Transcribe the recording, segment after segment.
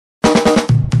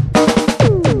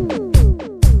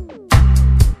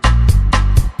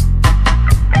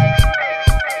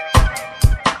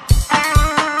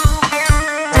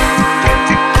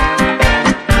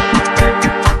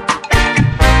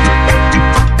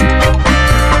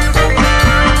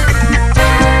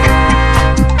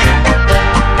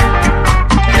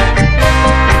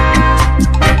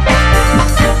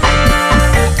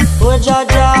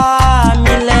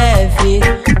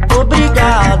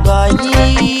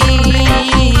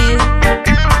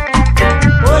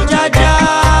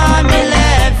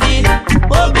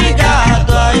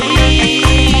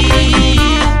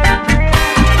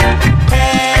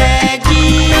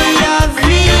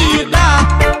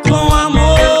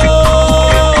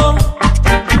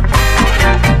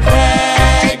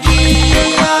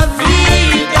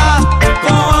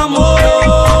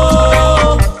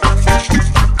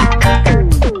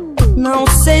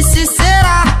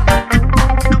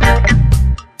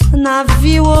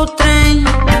navio ou trem,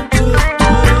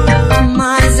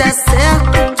 mas é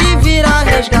certo que virá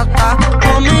resgatar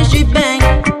homens de bem.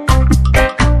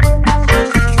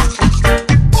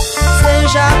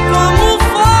 Seja como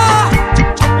for,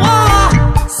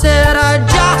 será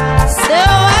já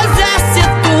seu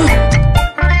exército,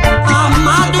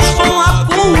 armados com a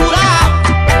cura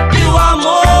e o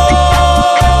amor.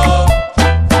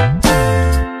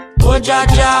 Ô Jah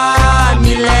Jah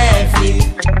me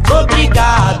leve,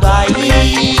 obrigado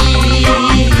aí.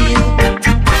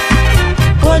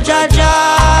 Ô Jah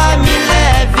Jah me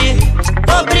leve,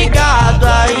 obrigado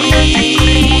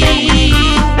aí.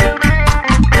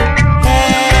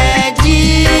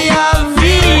 Regue a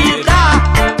vida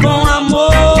com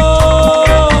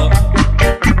amor.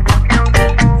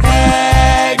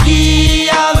 Regue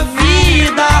a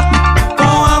vida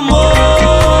com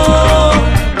amor.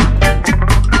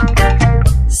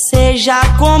 Seja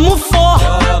como for,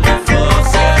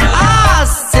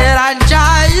 será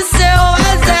já e seu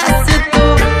exército,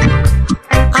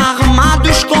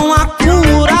 armados com a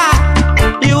cura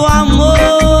e o amor.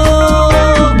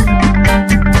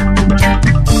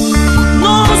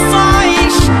 Num só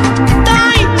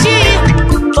instante,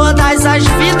 todas as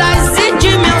vidas e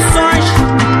dimensões,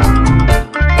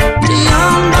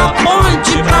 criando a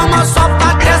ponte pra uma só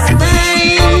pátria sem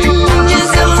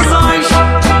desilusões.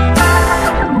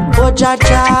 Ô Jah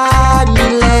Jah me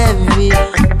leve,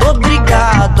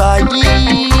 obrigado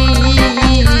aí.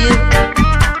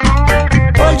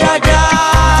 Ô Jah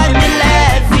Jah me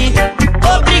leve,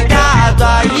 obrigado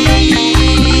aí.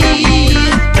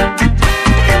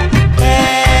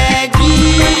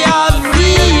 Regue a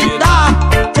vida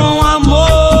com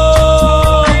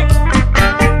amor.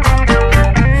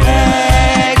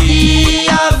 Regue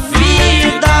a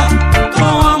vida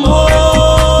com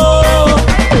amor.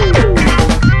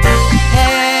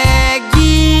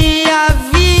 Regue a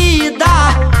vida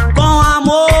com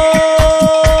amor.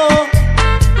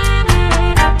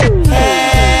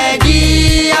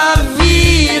 Regue a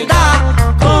vida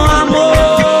com amor.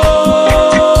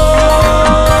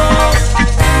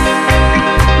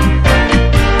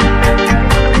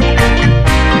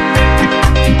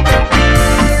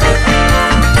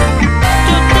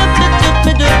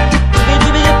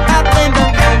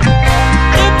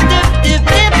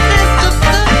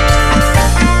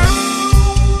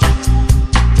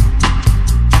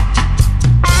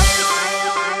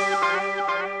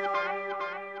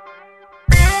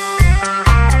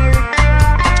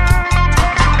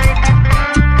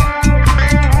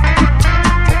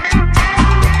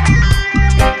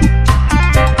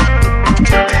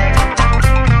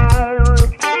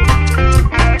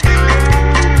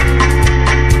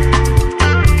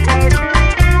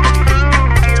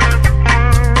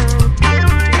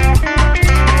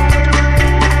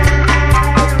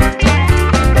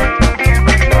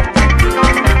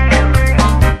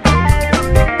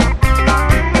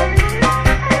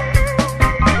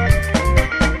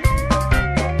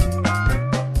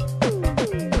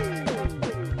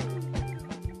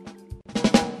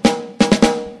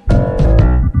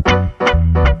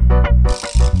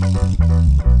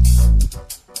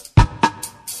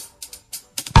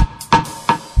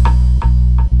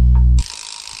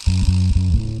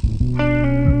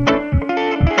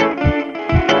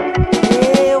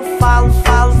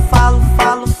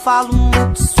 Eu falo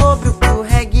muito sobre o que o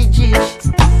reggae diz,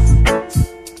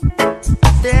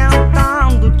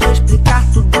 tentando te explicar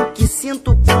tudo o que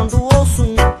sinto quando ouço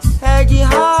um reggae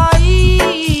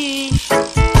raiz.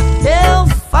 Eu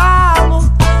falo,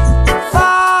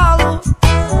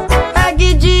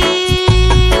 reggae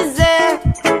dizer,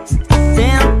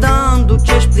 tentando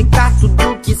te explicar tudo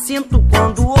o que sinto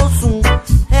quando ouço um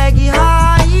reggae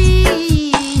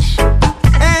raiz.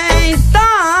 Então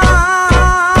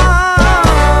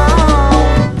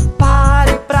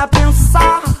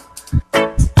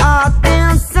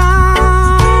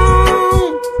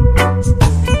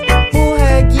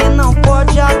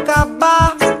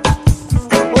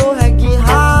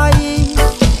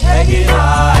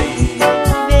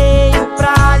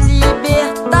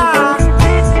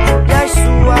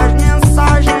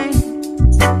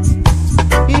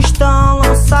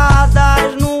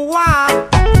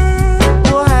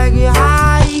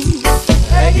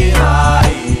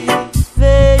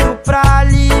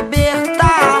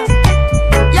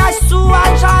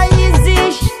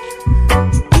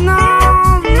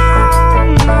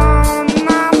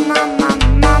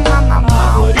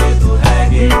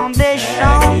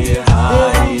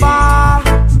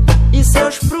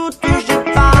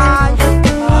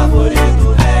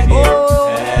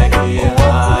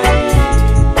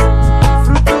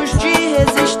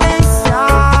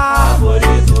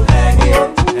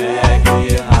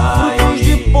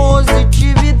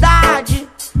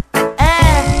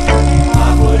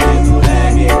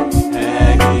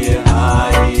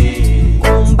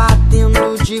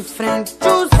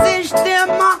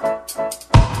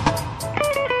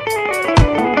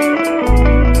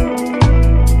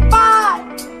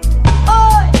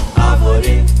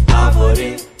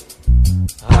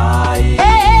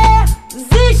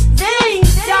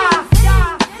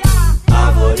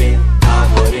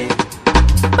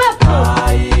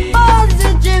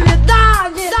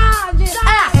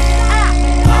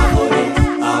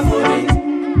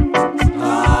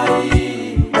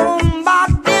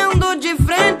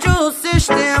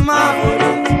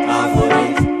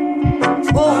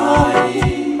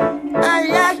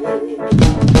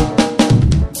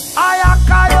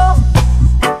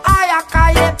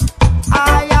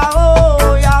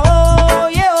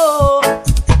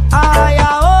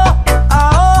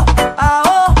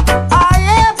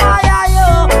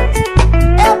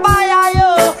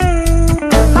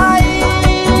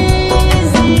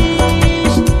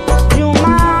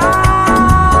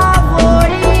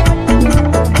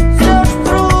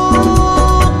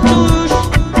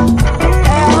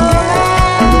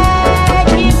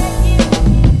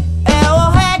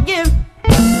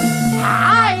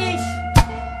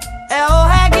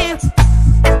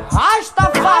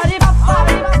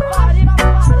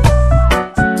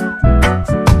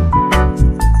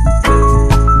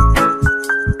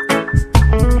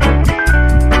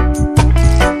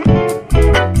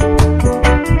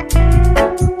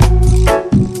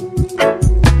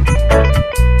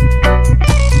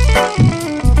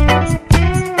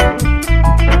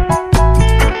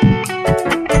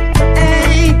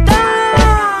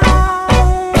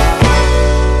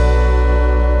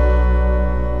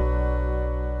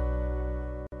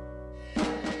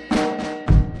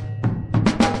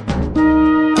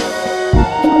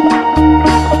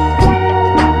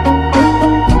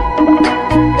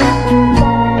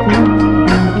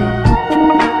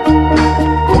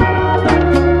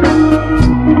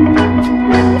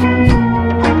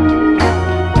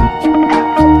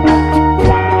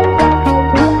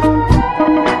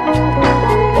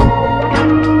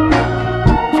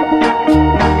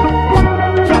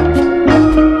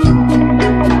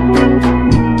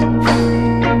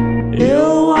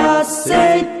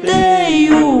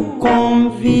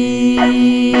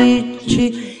convite.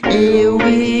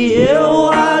 Eu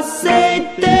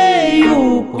aceitei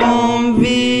o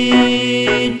convite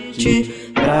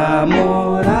pra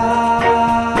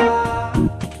morar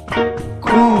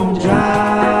com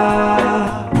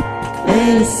Jah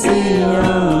em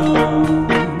Sião,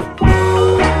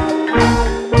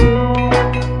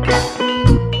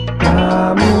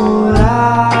 pra morar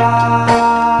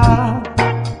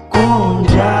com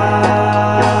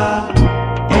Jah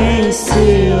em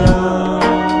Sião.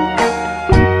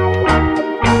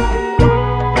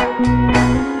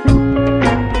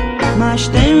 Mas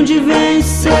tenho de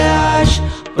vencer as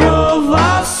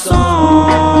provações,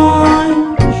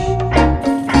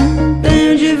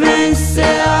 tenho de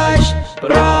vencer as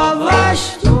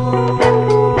provas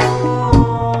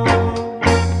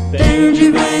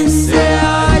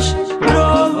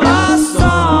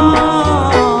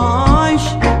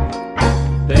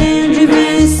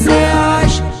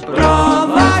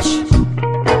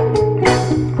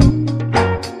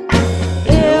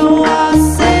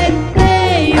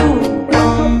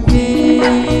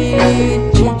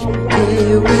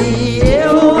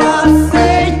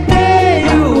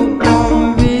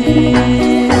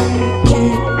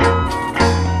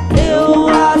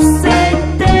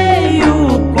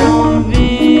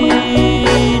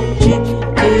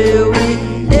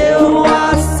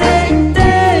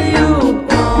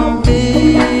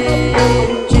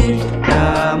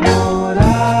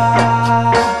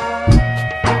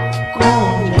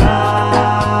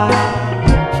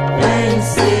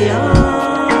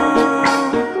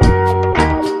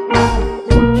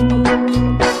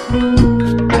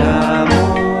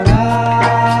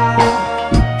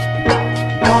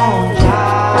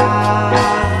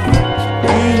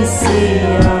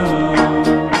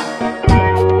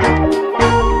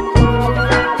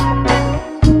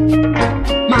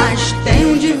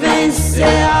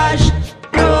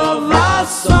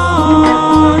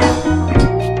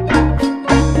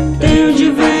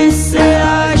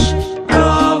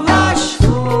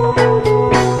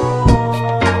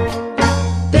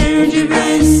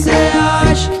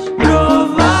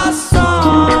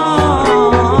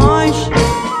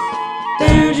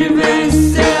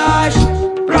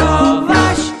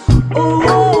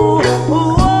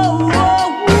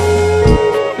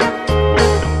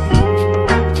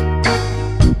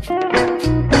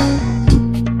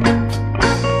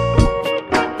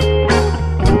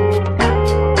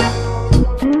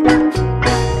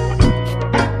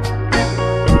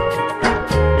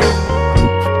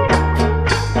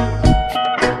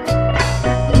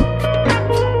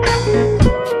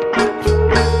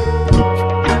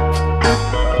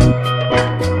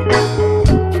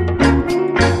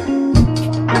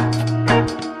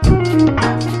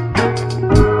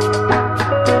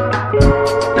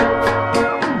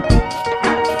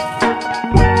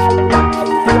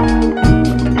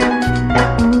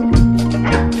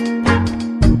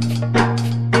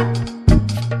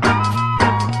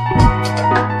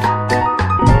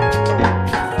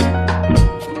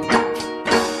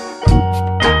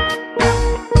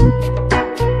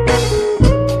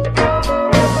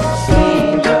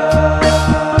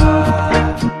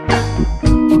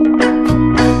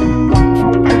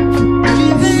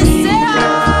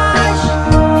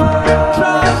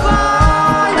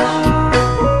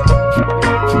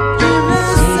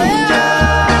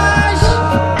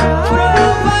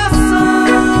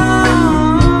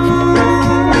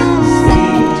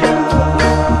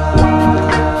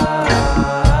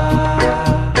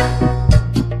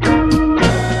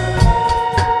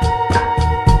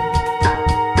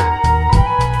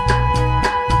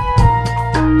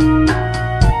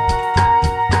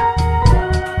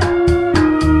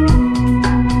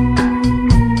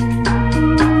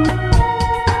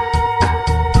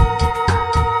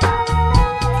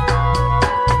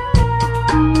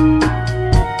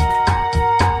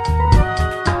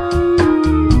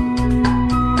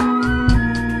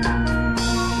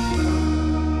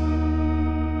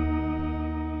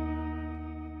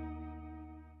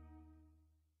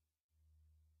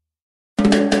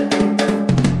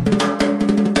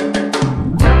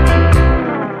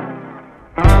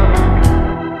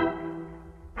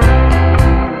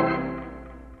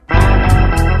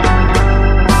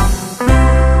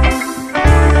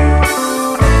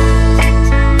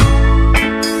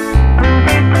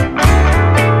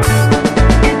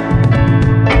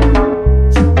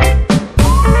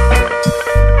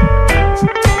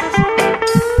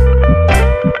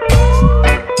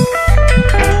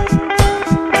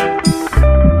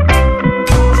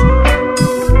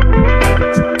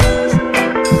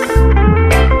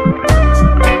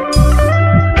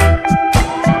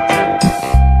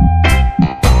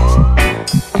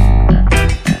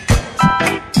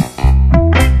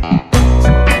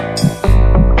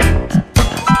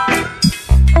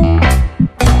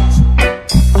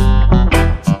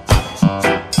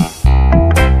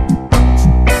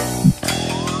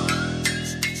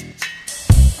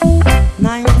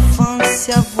Na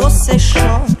infância você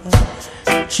chora,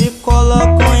 te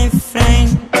colocam em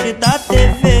frente da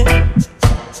TV,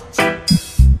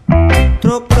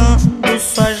 trocando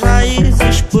suas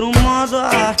raízes por um modo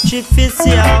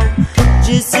artificial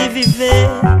de se viver.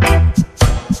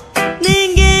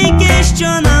 Ninguém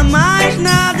questiona mais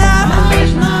nada,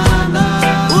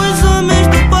 Os homens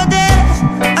do poder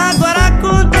agora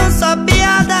contam só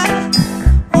piada,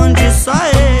 onde só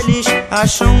eles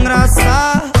acham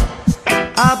graça,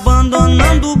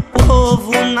 abandonando o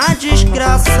povo na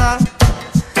desgraça.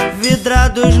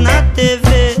 Vidrados na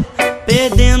TV,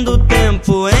 perdendo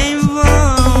tempo em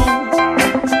vão.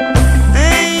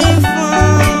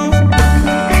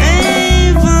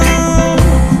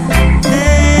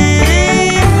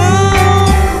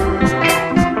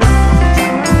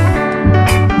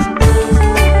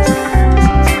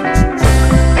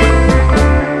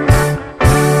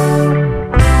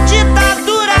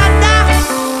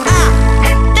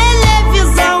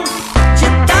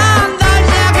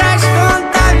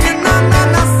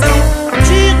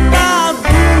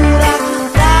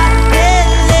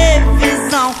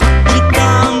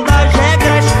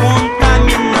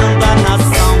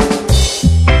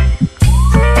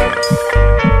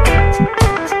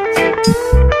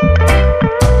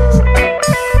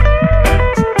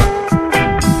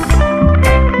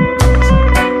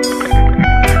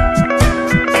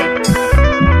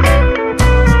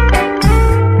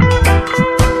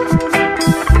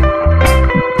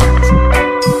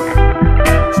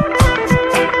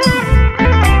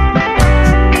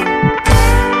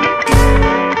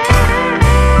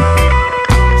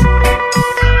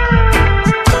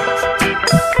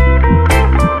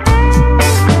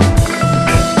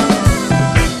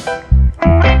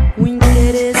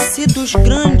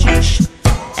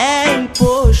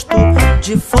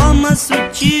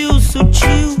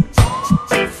 Sutil,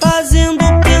 fazendo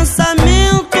o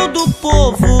pensamento do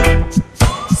povo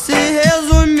se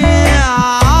resumir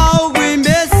a algo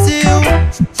imbecil.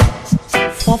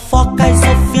 Fofocas,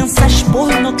 ofensas,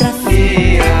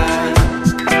 pornografias,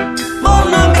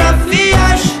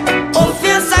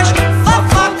 ofensas,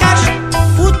 fofocas,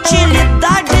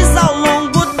 futilidades ao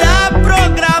longo da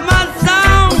programação.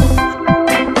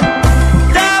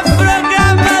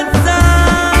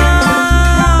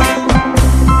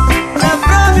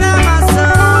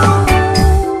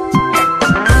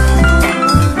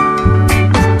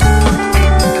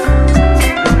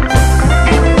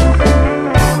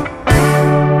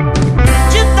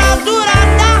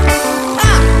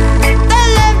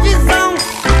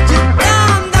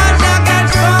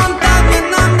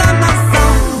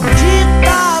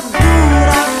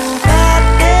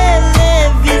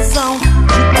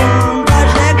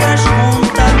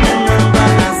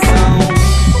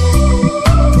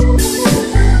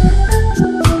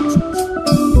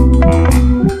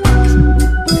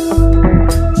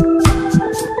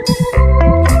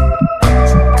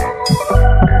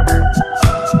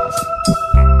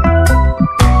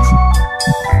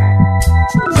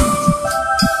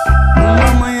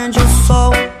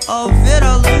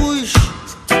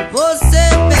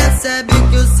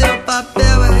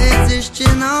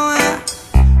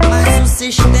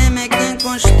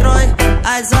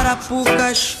 As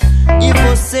arapucas e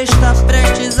você está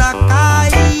prestes a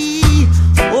cair.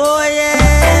 Oh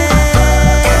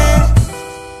yeah.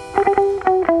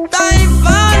 Da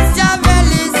infância à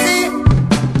velhice,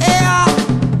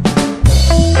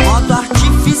 modo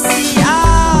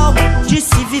artificial de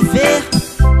se viver.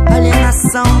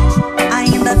 Alienação,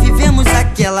 ainda vivemos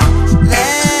aquela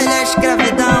velha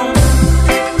escravidão.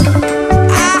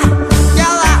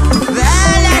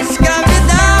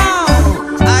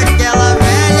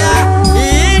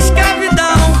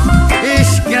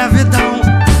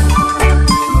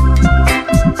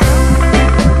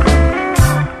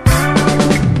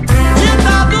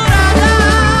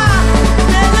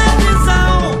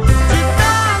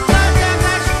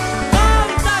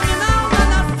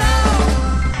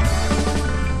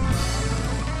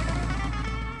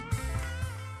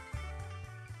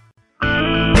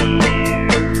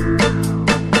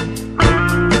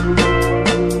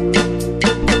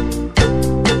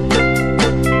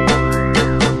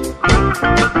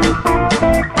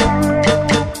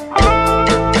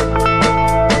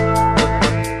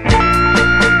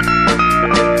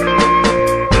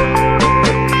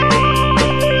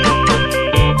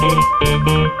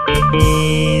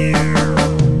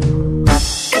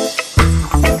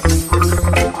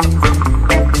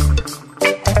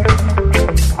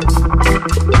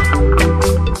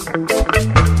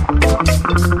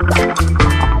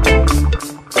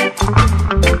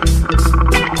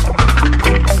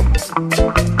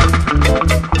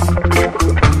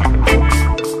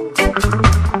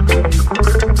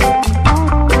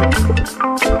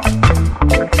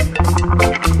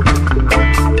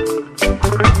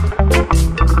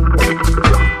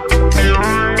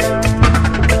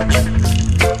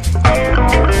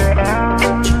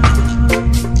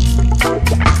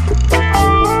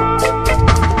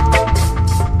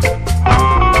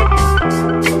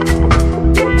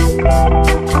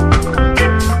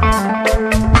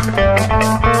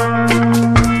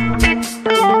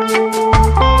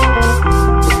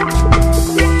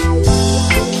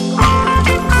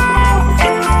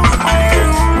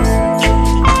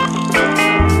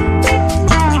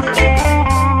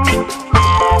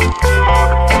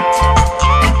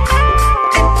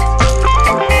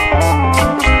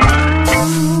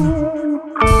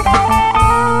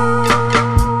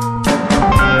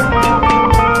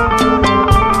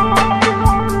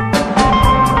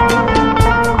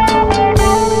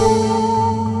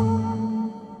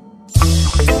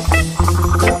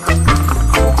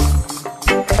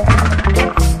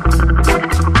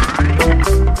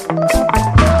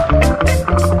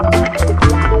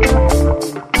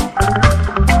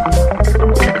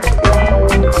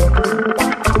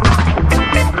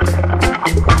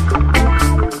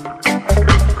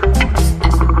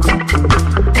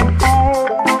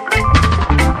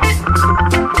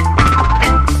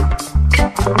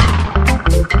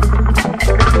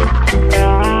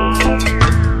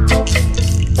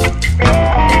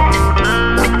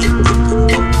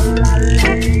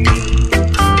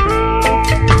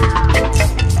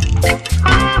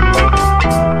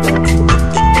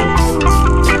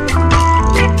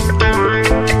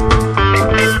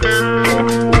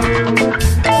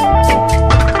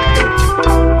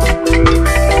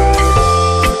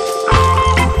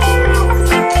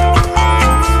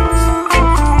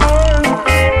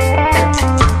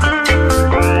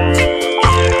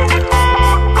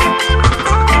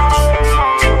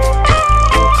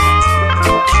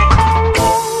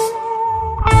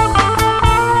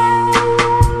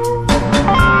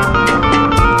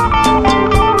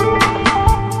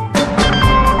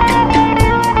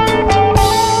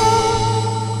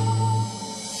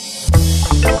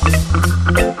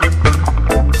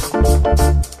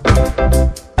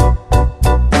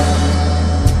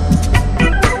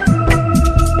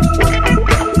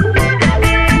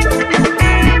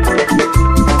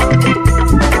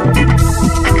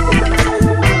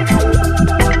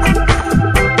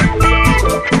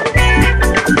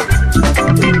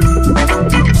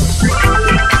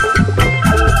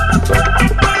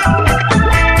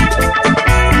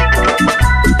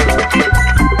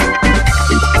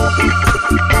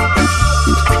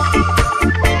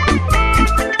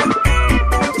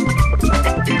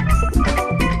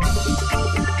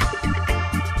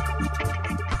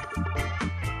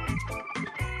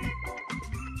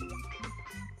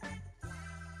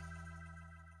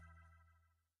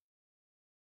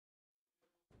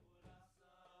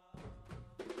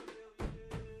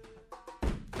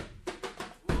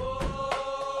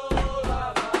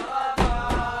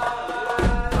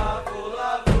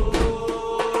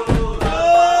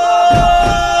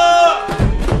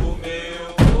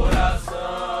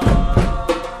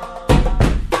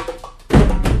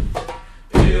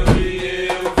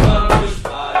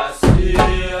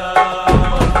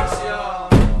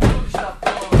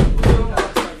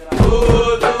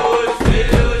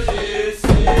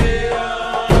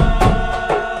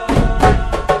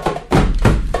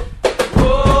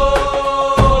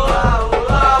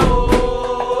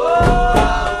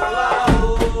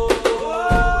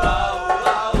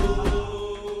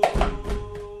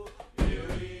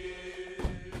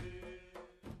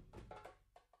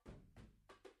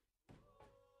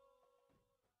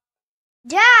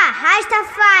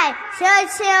 Pai, Senhor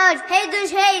dos senhores, Rei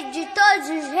dos reis, de todos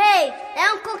os reis,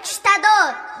 é um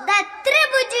conquistador da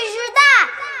tribo de Judá,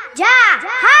 Jah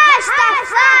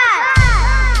Rastafará.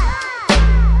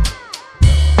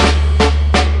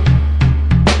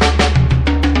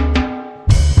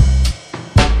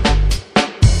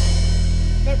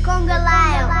 The Conga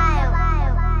Lion.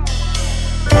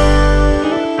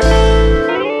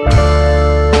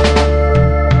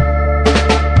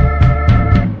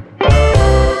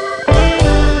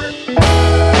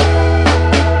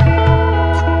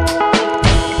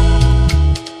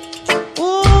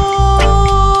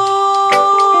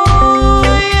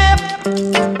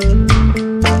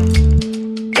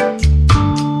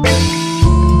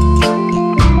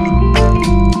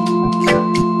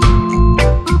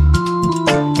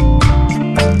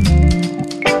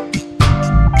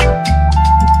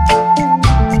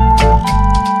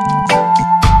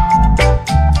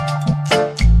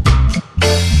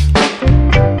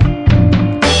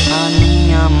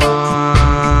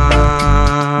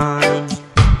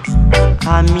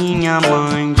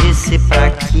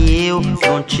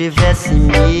 Tivesse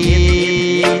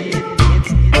medo,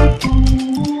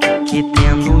 que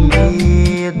tendo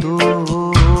medo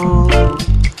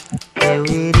eu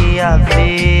iria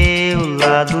ver o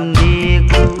lado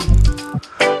negro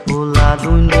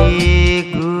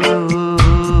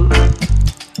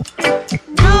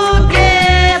do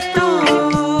gueto.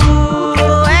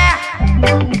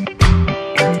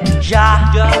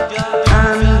 Já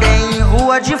andei em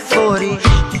rua de flores,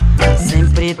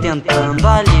 sempre tentando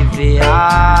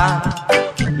aliviar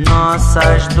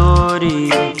nossas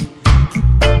dores.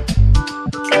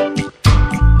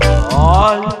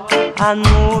 Olha a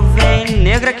nuvem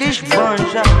negra que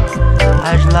esbanja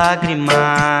as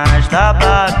lágrimas da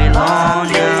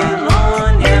Babilônia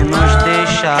e nos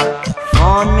deixa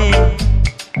fome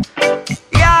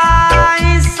e a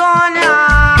insônia.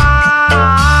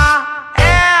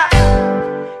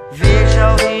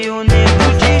 Veja o rio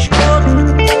negro de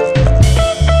esgoto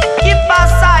que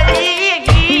passa ali.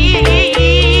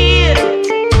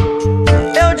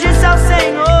 Eu disse ao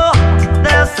Senhor,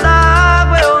 dessa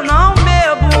água eu não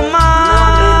bebo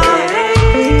mais,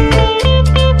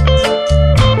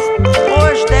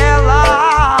 pois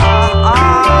dela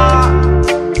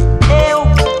eu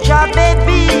já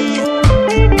bebi.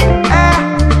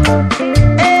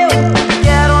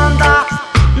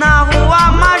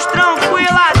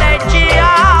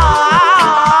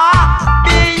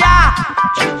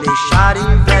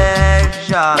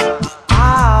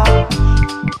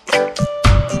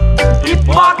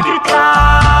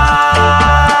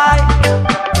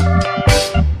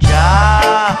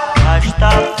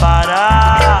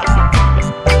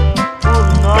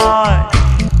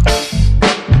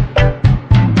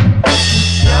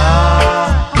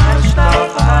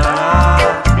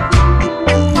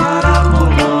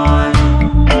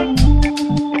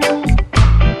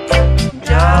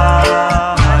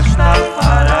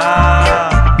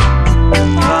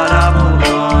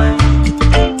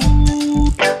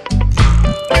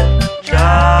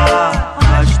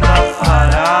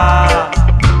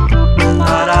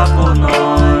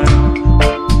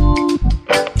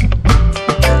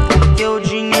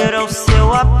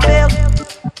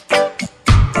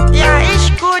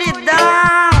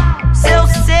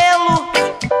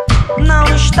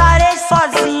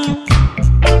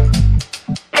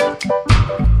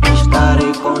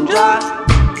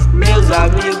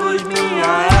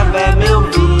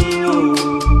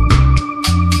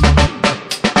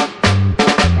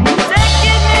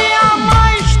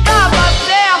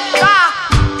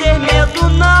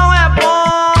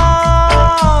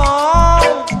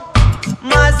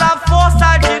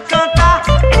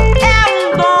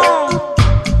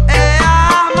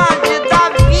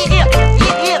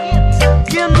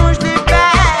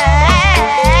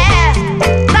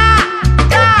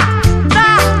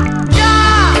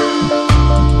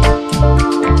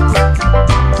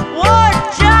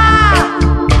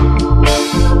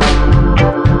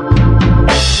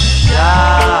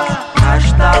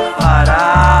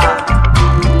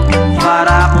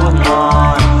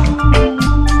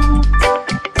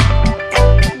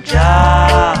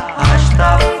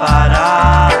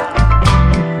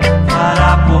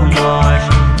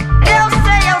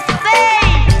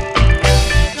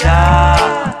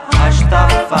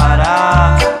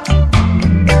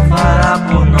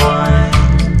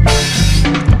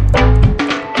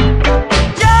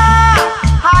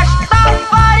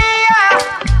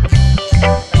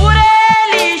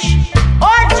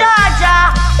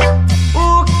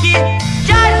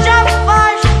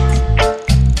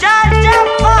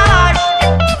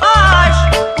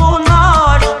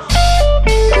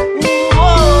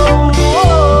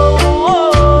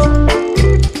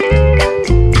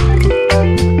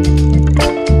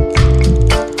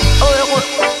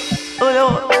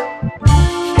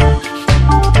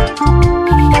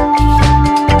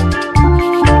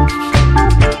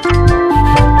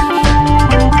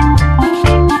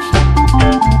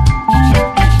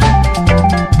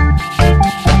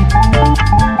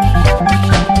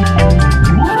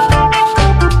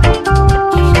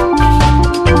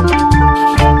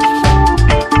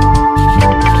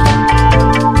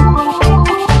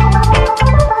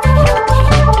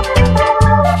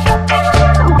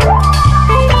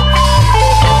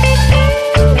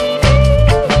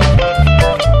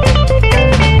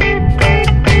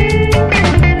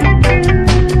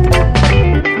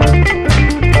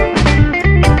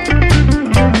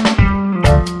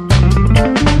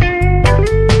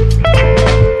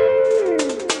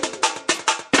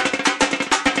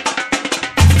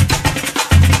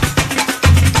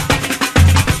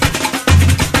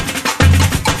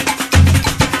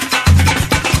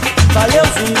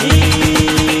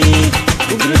 zumbi,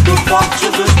 o grito forte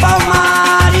dos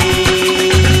palmares.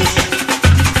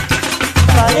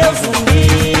 Valeu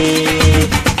zumbi,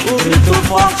 o grito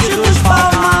forte dos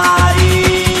palmares.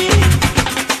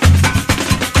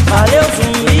 Valeu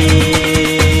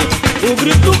zumbi, o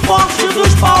grito forte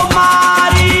dos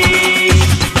palmares.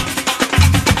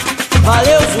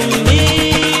 Valeu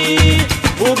zumbi,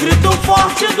 o grito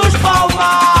forte dos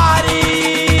palmares.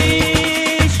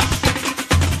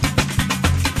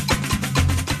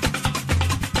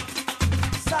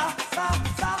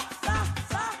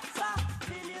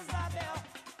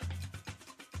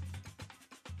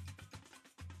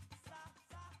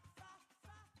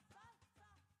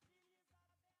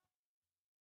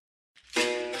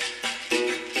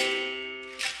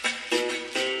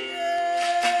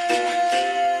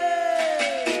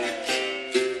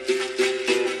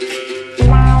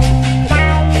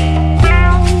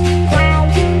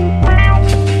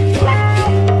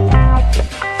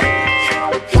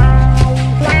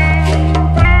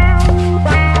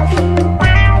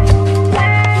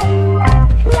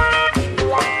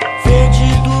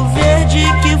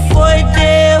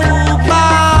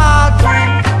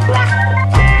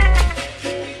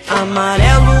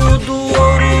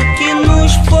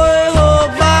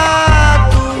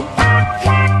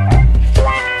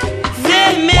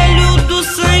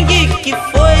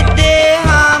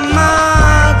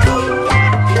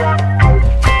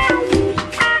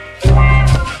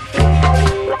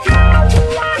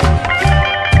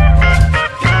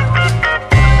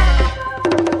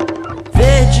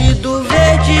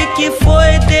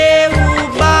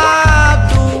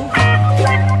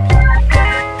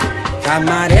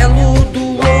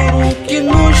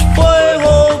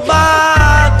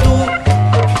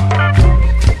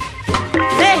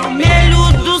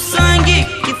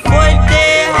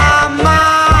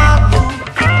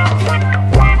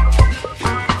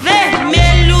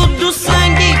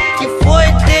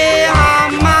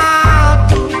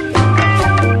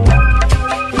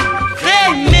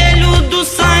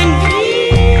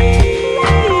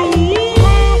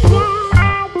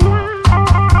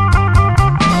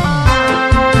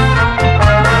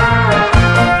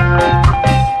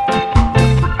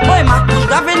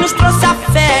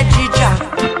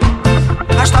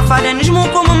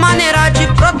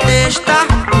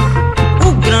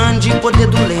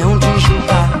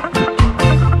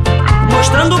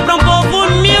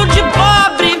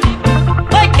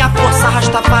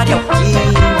 Rastafará é o que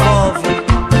envolve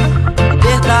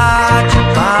liberdade,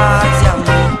 paz e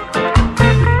amor.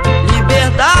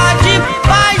 Liberdade,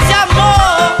 paz e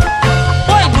amor.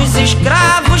 Foi dos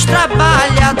escravos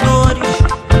trabalhadores,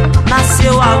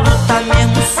 nasceu a luta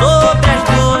mesmo sobre as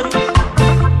dores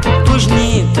dos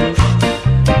negros,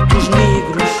 dos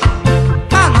negros.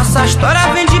 A nossa história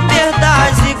vem de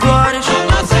perdas e glórias.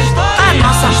 A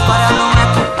nossa história não é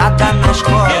contada na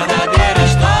escola.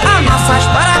 A nossa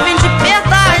história vem de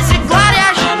perdas e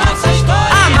glórias.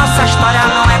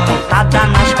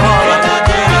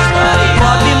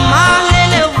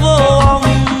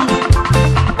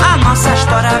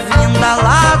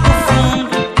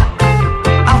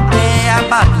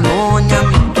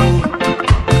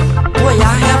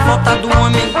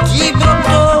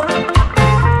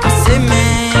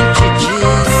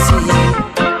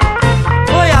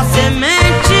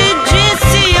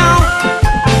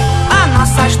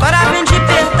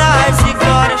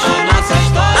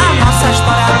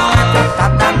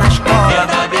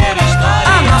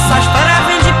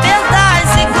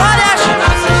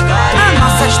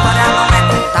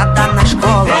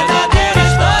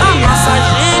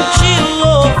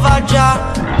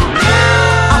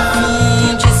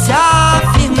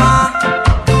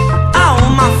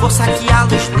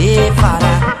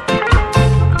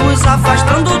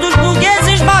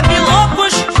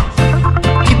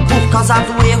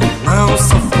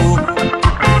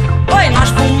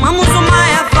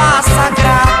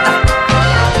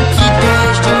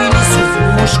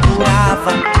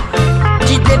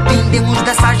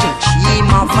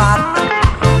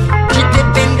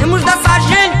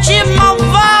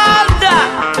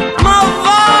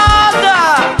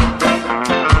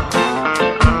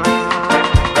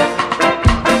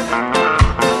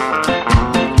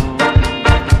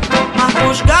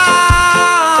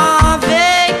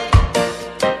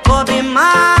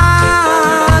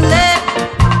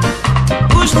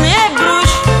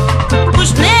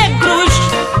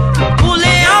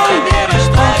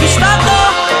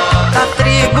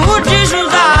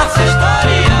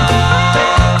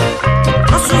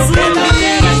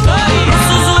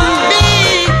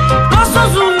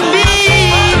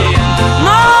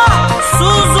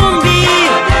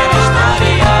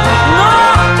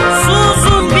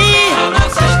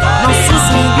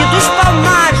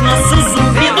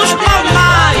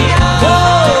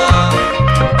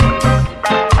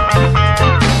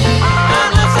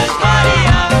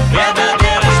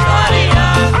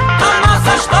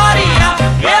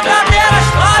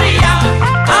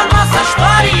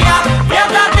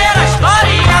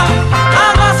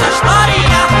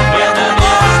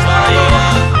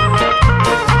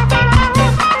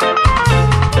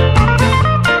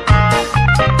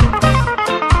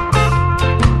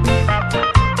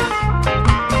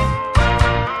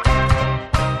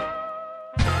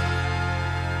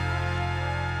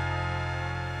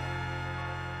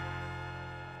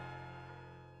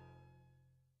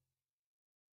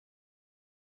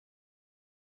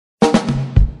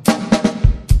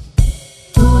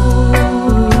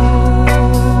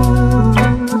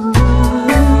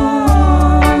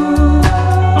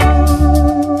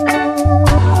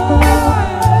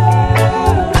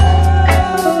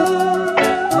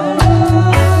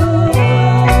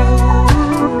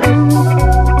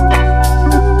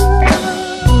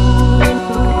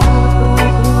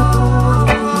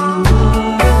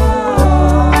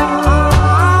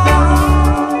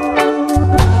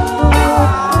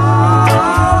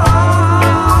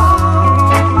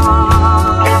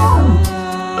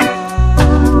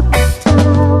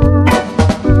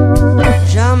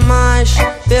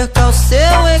 ao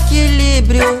seu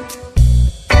equilíbrio.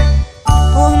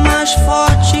 Por mais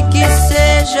forte que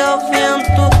seja o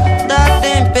vento da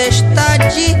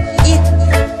tempestade, e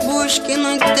busque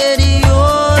no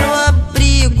interior o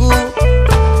abrigo.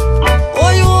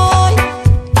 Oi, oi,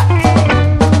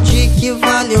 de que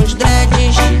valem os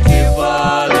dreads? De que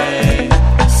valem?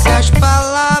 Se as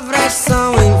palavras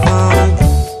são em vão,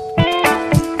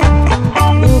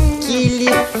 o que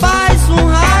lhe faz um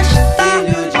rasta?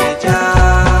 Filho de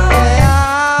Jah é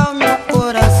a alma e o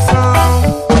coração.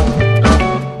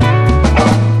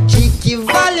 De que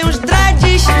valem os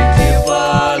dreads? De que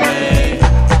valem?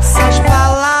 Se as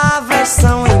palavras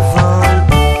são em vão,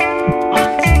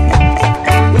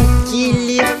 o que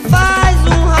lhe faz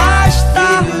um rasta?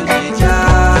 Filho de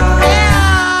Jah é a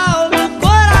alma e o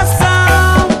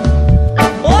coração.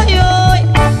 Oi, oi,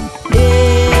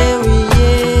 eu e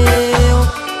eu,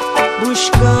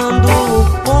 buscando o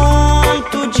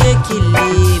ponto de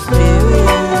equilíbrio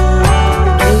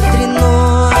entre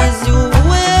nós e o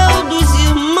eu dos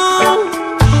irmãos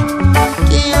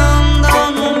que andam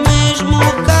no mesmo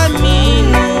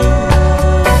caminho.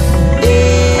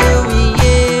 Eu e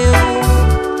eu,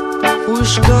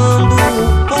 buscando o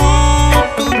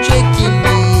ponto de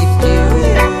equilíbrio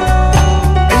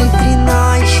entre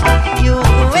nós e o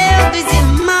eu dos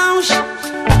irmãos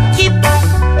que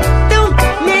tão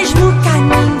mesmo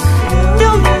caminho,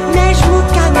 tão mesmo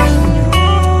caminho,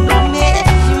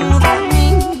 mesmo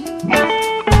caminho.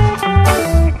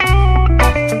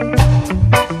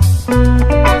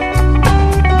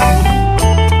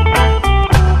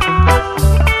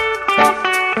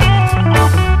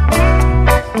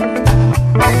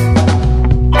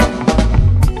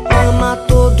 Ama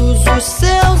todos os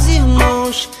seus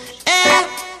irmãos, é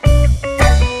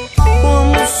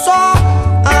como o sol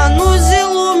a nos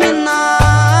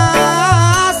iluminar,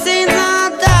 sem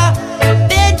nada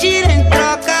pedir em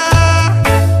troca,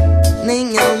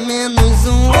 nem ao menos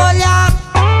um olhar.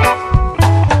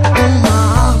 Uma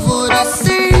árvore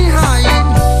sem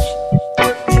raiz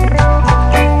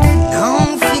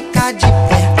não fica de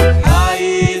pé.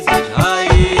 Raízes,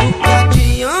 raízes. Que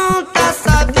adianta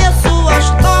saber sua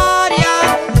história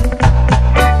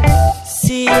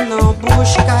se não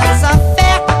buscas a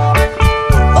fé?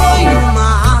 Oi, uma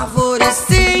árvore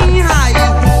sem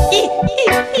raiz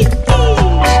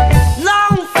não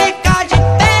fica de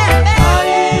pé.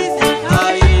 Raízes,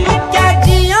 raízes. Que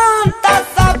adianta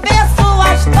saber sua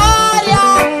história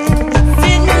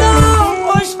se não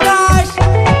buscas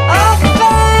a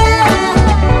fé?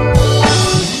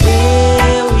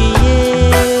 Eu e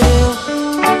eu,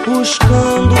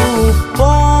 buscando o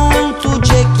ponto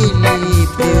de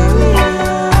equilíbrio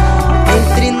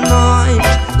entre nós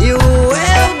e o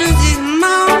eu dos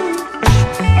irmãos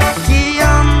que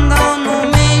andam no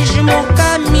mesmo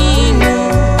caminho.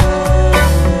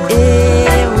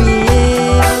 Eu e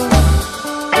eu,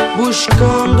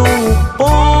 buscando o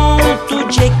ponto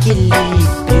de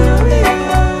equilíbrio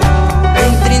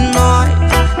entre nós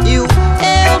e o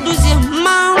eu dos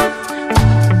irmãos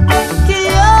que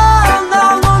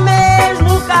andam no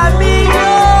mesmo caminho.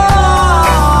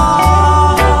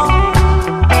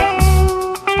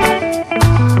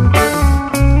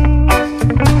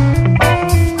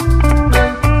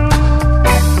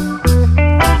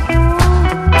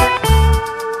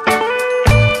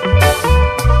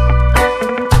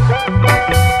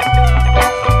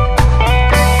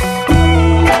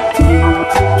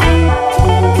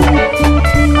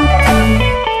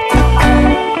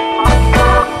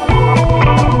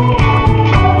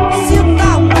 Sinta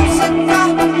a música,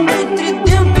 entre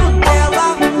dentro dela,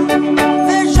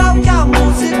 veja o que a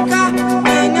música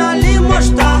tem a lhe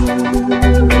mostrar.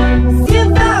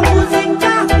 Sinta a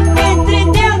música, entre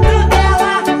dentro dela,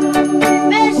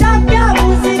 veja o que a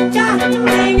música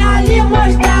tem a lhe mostrar.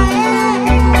 Sinta a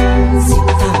música,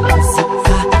 entre dentro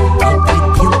dela,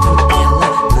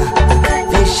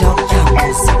 veja o que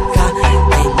a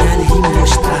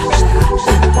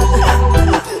música tem a lhe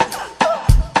mostrar.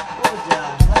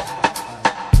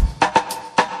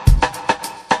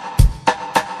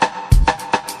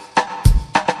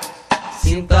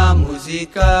 Sinta a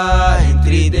música,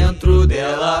 entre dentro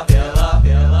dela.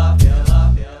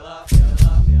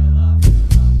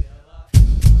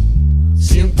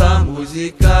 Sinta a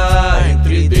música,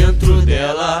 entre dentro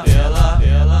dela.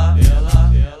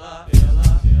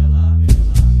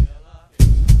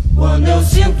 Quando eu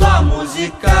sinto a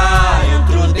música,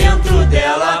 entro dentro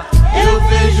dela, eu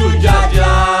vejo Jah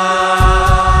Jah.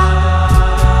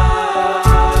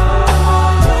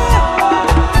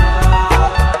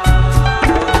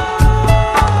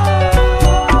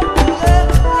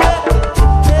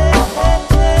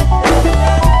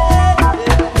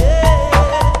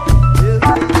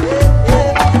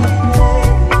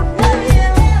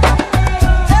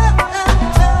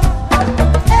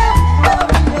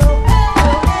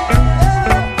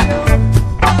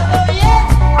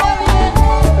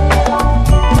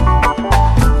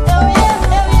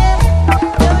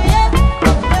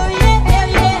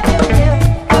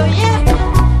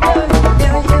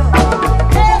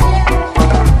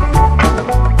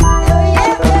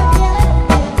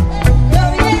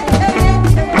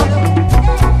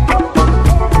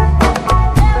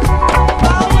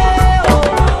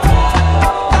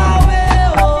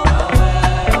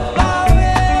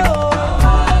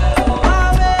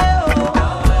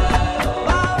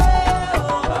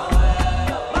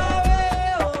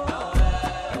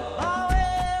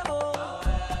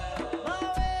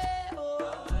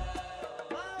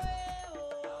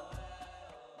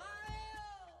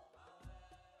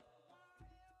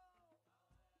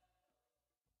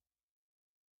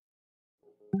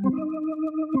 O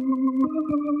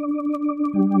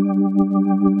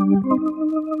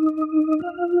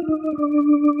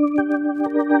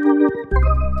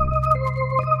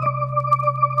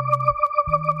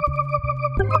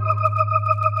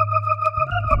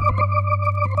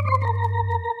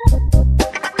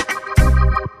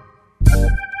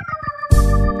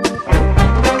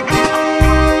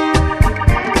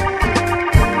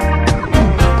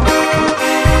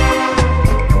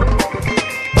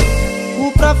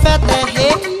profeta é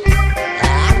rei,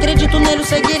 acredito nele,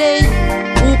 seguirei.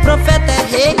 O profeta é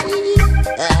rei,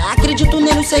 acredito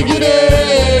nele, seguirei.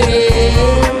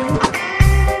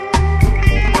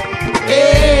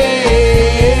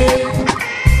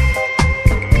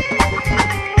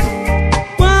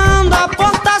 Quando a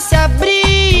porta se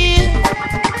abrir,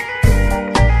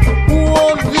 o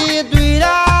ouvido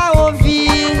irá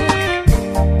ouvir.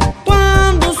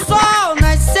 Quando o sol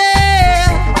nascer,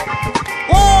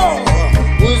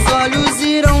 os olhos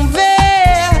irão ver.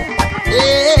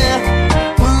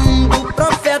 Quando o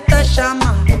profeta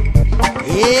chamar,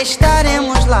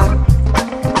 estaremos lá,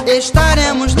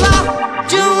 estaremos lá.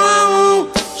 De um a um,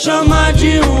 chama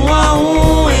de um a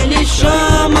um, ele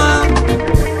chama.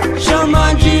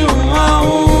 Chama de um a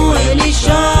um, ele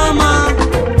chama.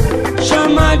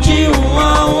 Chama de um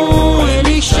a um,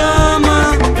 ele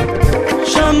chama.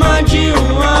 Chama de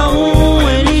um a um,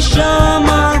 ele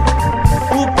chama.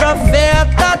 O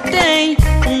profeta tem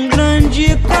um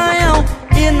grande canhão,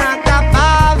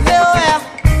 inacabável é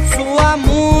sua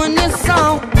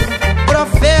munição. O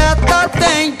profeta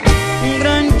tem um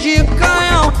grande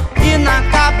canhão,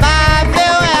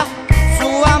 inacabável é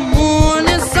sua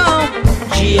munição.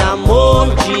 De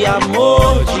amor, de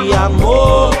amor, de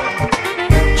amor.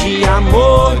 De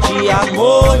amor, de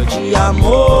amor, de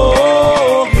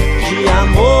amor. De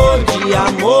amor, de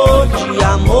amor, de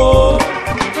amor.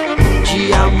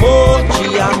 De amor,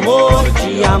 de amor,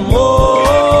 de amor.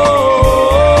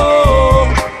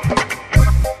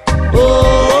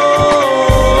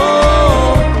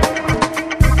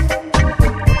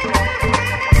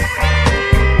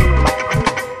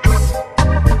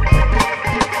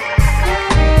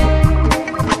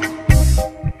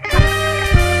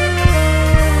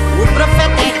 O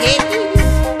profeta é rei,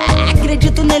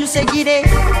 acredito nele, seguirei.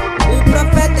 O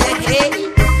profeta é rei,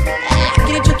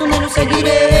 acredito nele,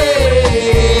 seguirei.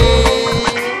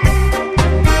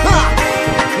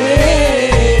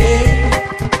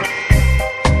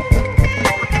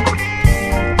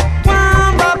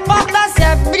 Quando a porta se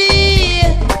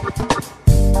abrir,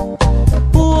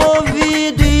 o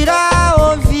ouvido irá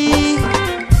ouvir.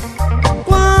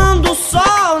 Quando o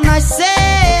sol nascer,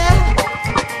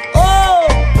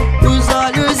 os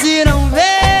olhos irão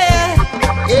ver.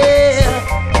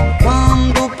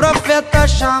 Quando o profeta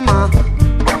chamar,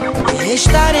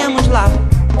 estaremos lá,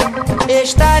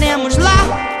 estaremos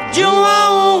lá. De um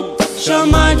a um,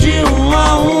 chama de um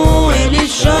a um, ele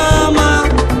chama.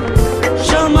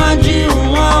 Chama de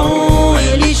um a um,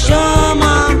 ele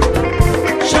chama.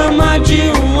 Chama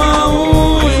de um a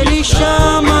um, ele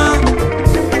chama.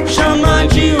 Chama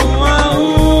de um a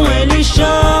um, ele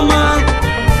chama.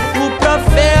 O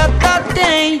profeta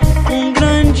tem um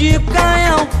grande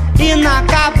canhão,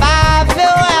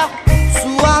 inacabável é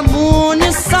sua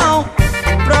munição.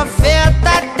 O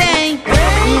profeta tem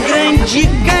um grande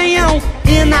canhão,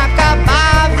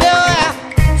 inacabável é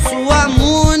sua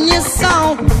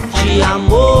munição. De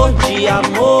amor, de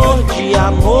amor, de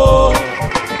amor.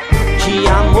 De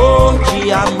amor,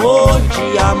 de amor,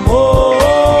 de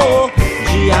amor.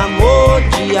 De amor,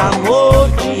 de amor,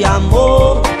 de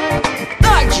amor.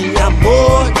 De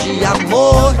amor, de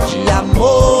amor, de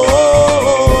amor.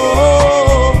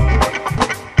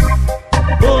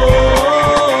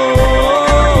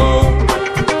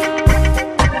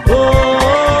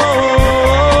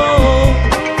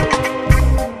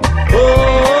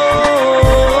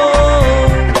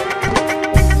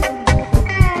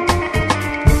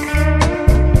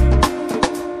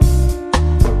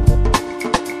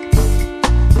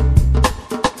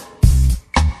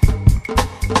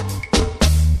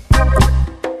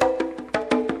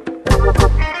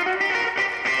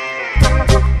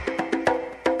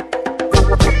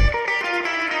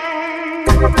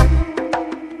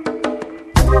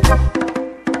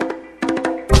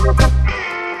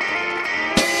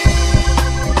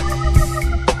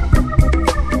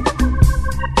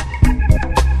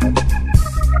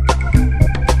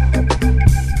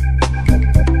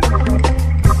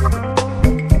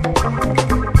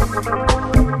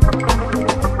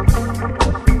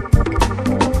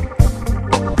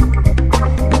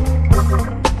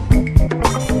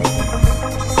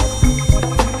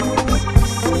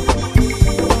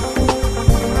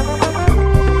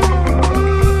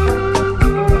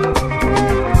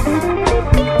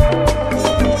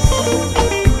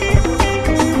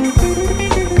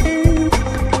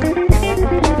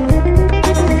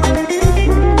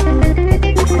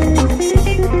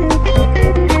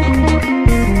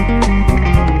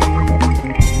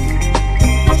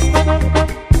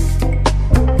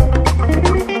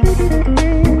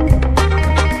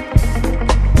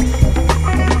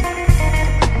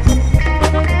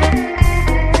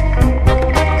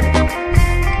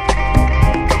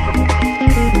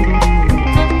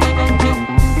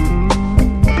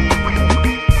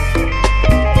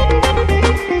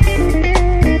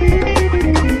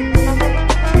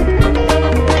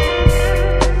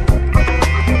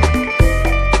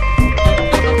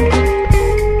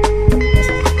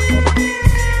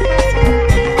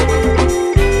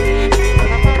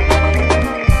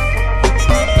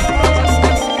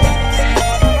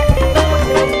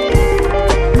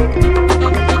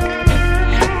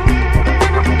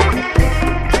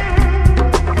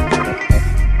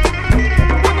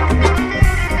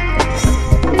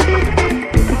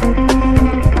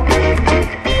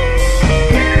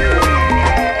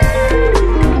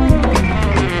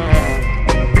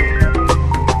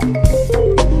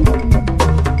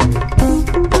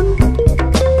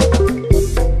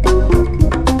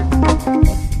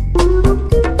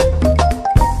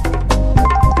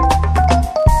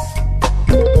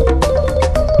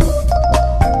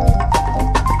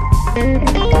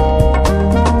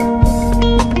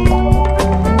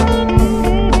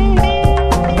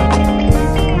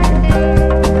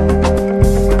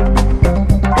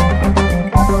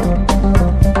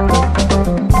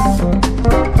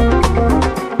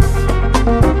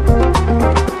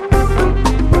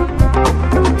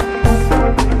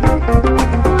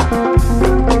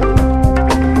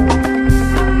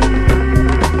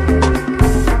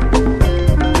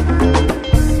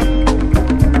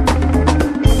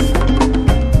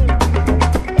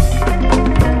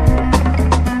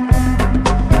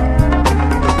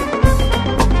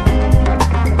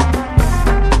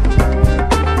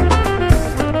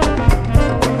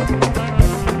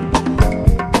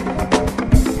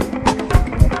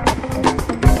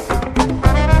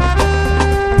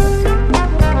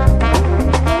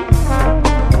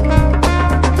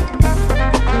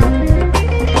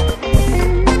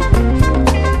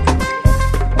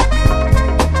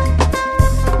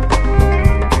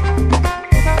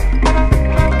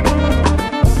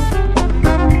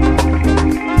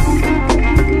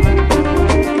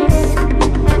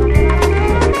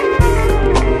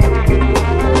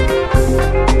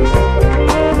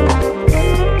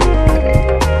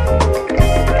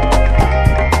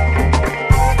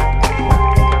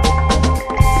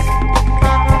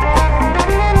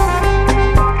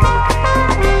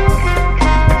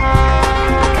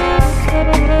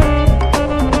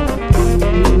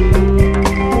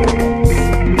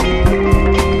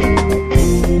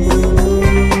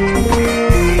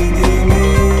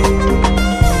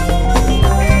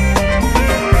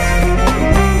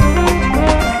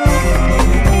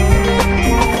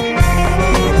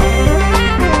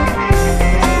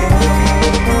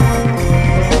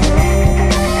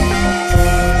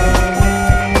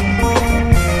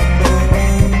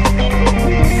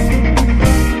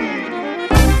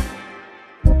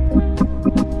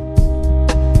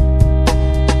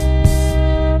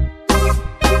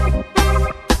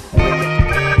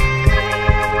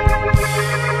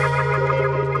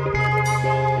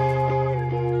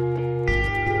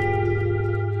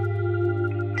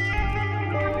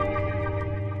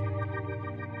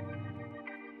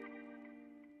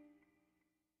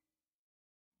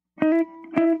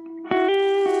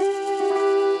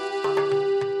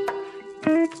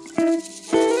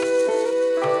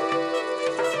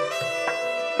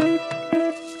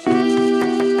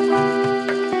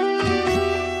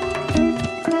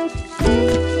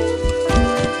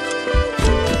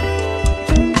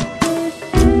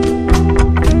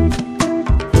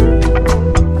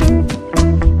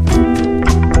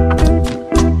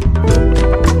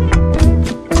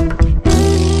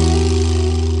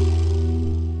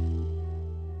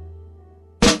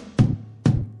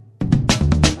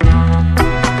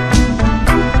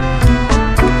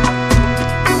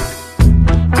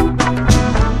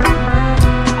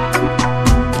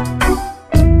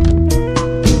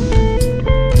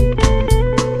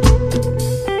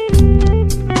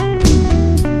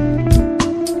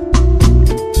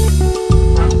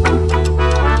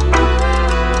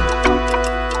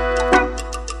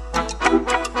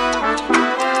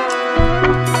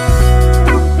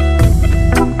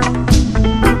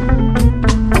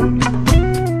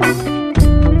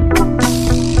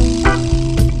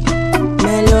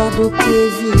 do que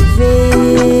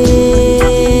viver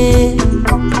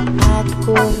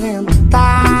acorrentado.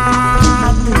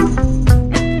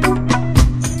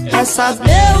 É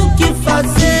saber o que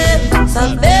fazer,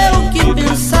 saber o que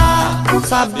pensar,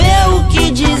 saber o que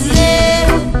dizer.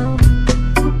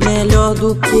 Melhor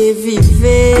do que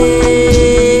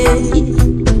viver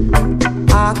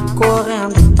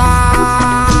acorrentado.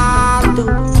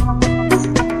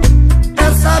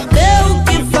 É saber o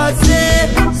que fazer,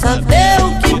 saber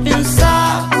o que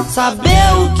pensar,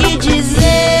 saber o que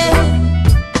dizer.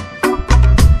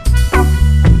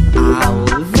 A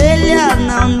ovelha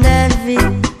não deve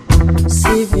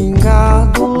se vingar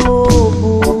do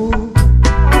lobo,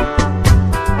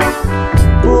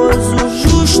 pois o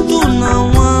justo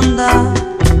não anda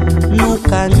no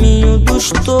caminho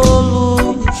dos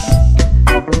tolos.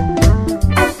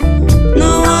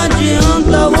 Não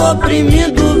adianta o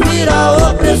oprimido virar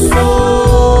opressor.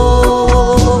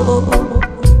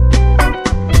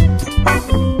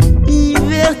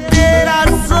 Inverter a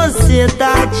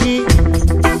sociedade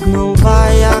não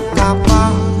vai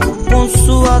acabar com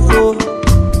sua dor.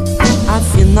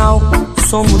 Afinal,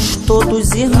 somos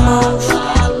todos irmãos.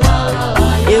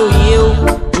 Eu e eu,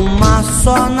 uma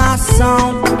só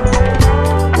nação.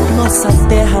 Nossa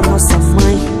terra, nossa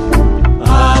mãe,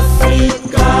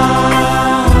 África,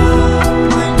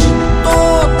 mãe de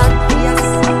toda a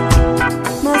criação.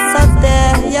 Nossa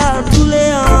terra e a do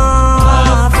leão,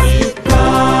 África,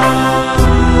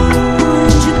 mãe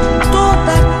de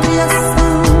toda a criação.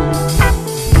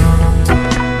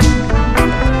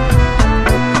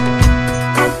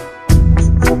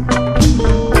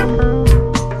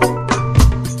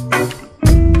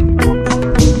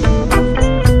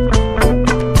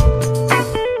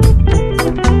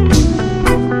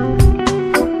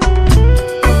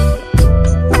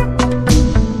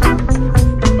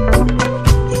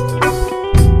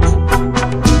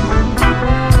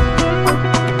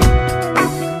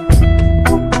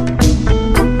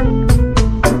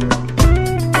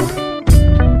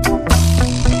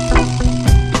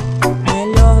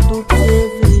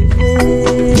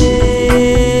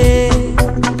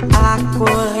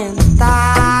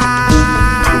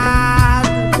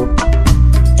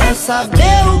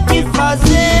 Saber o que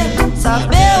fazer,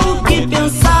 saber o que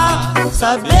pensar,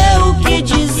 saber o que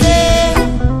dizer.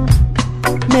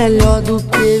 Melhor do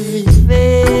que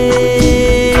viver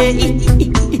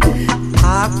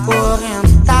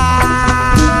acorrentado.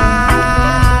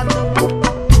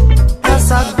 É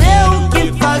saber o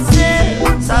que fazer,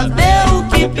 saber o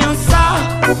que pensar,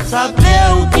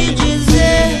 saber o que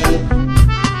dizer.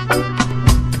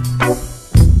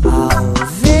 A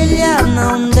ovelha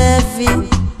não deve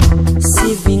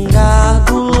se vingar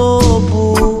do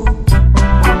lobo,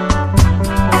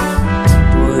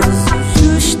 pois o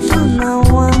justo não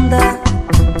anda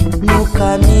no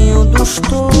caminho dos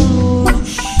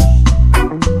tolos.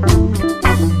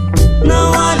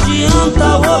 Não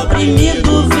adianta o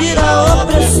oprimido virar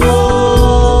opressor.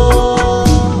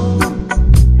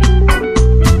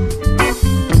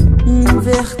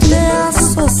 Inverter a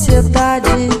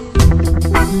sociedade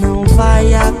não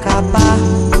vai acabar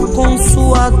com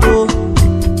sua dor.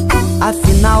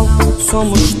 Afinal,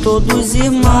 somos todos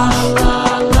irmãos.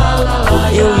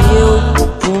 Eu e eu,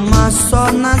 uma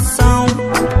só nação.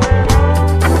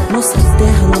 Nossa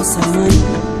terra, nossa mãe,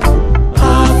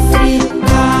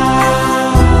 África,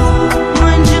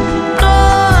 mãe de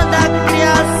toda a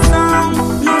criação.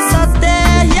 Nossa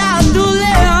terra e a do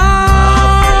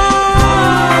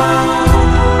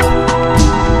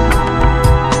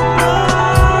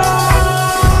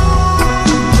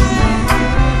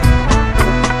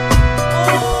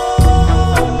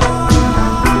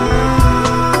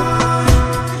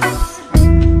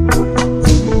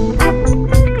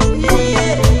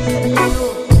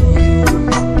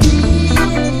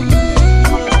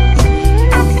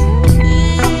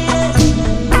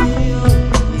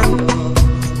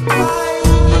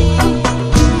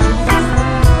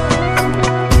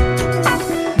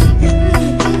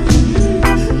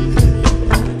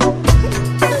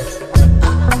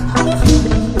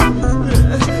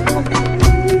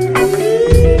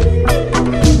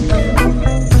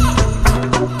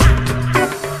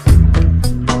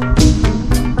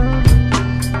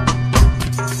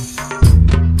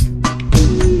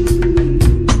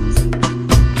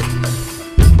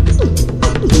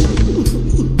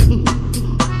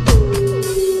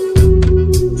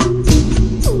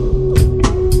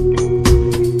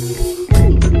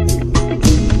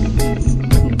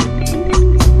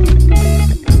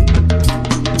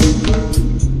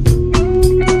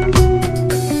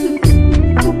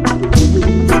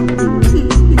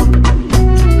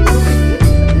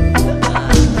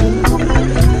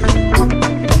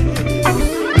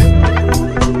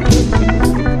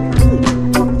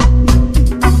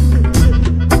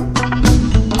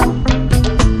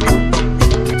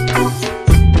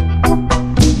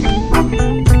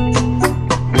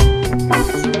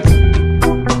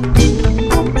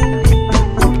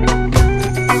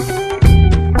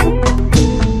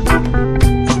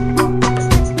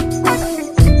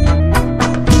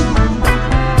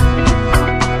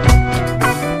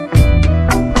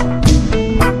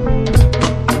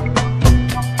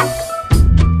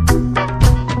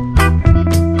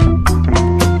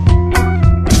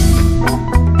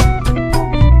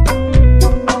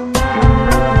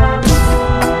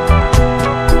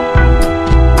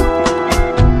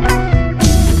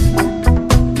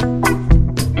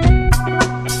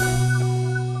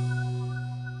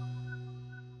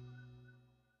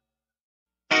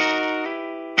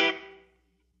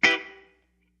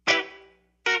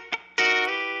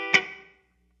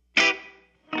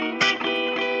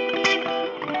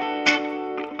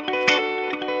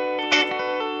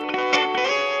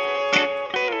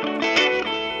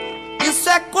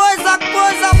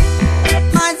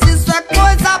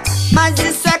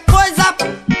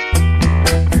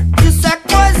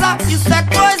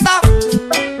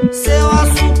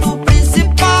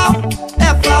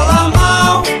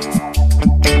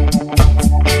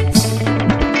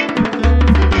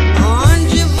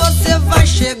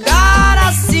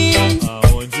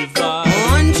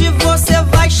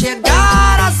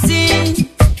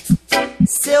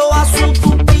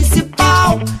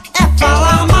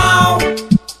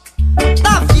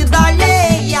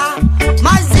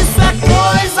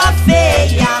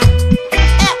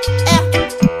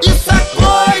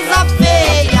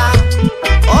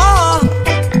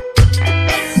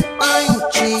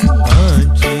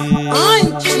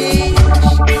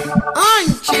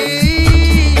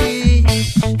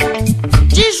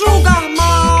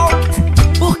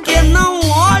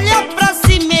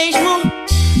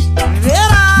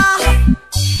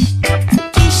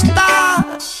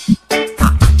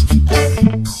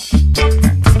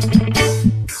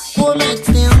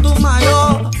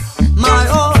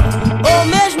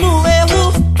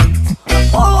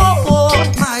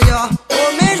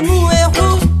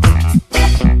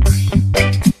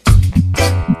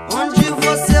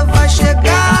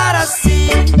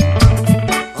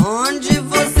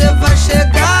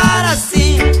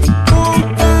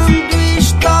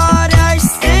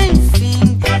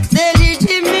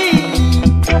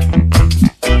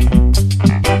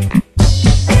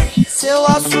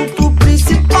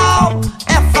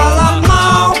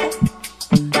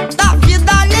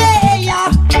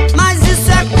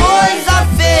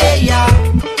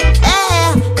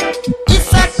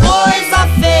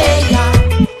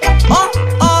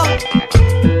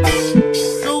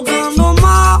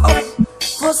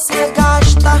você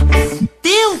gasta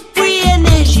tempo e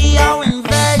energia ao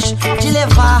invés de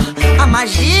levar a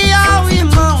magia ao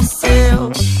irmão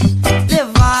seu.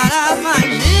 Levar a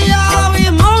magia ao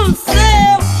irmão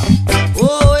seu.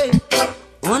 Oi,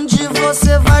 onde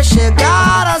você vai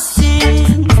chegar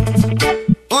assim?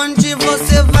 Onde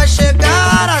você vai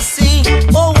chegar assim?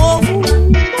 Oh, oh.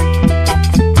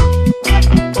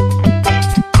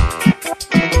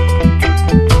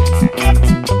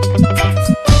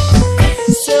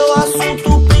 Seu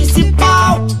assunto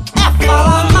principal é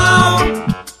falar mal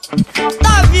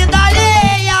da vida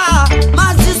alheia,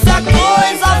 mas isso é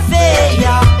coisa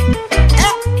feia.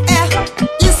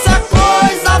 Isso é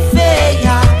coisa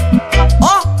feia.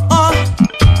 Oh, oh.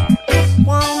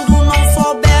 Quando não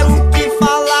souber o que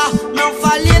falar, não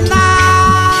fale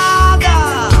nada.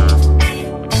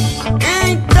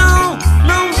 Então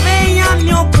não venha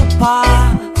me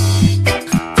ocupar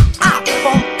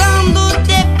apontando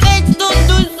defeitos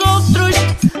dos outros,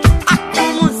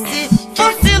 como se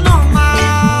fosse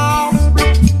normal,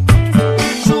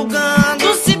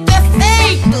 julgando-se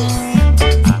perfeito.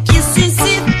 Isso em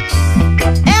si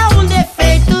é um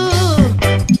defeito,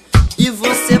 e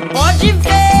você pode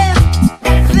ver.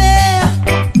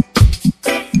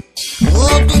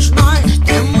 Todos nós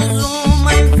temos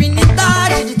uma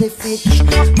infinidade de defeitos,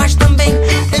 mas também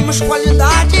temos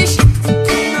qualidades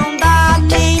que não dá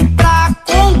nem pra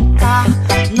contar,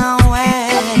 não é?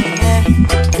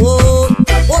 Oh,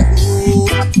 oh, oh.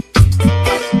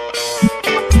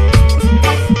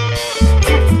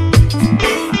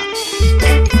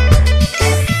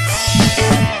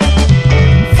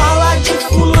 Fala de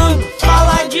fulano,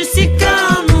 fala de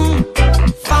ciclano,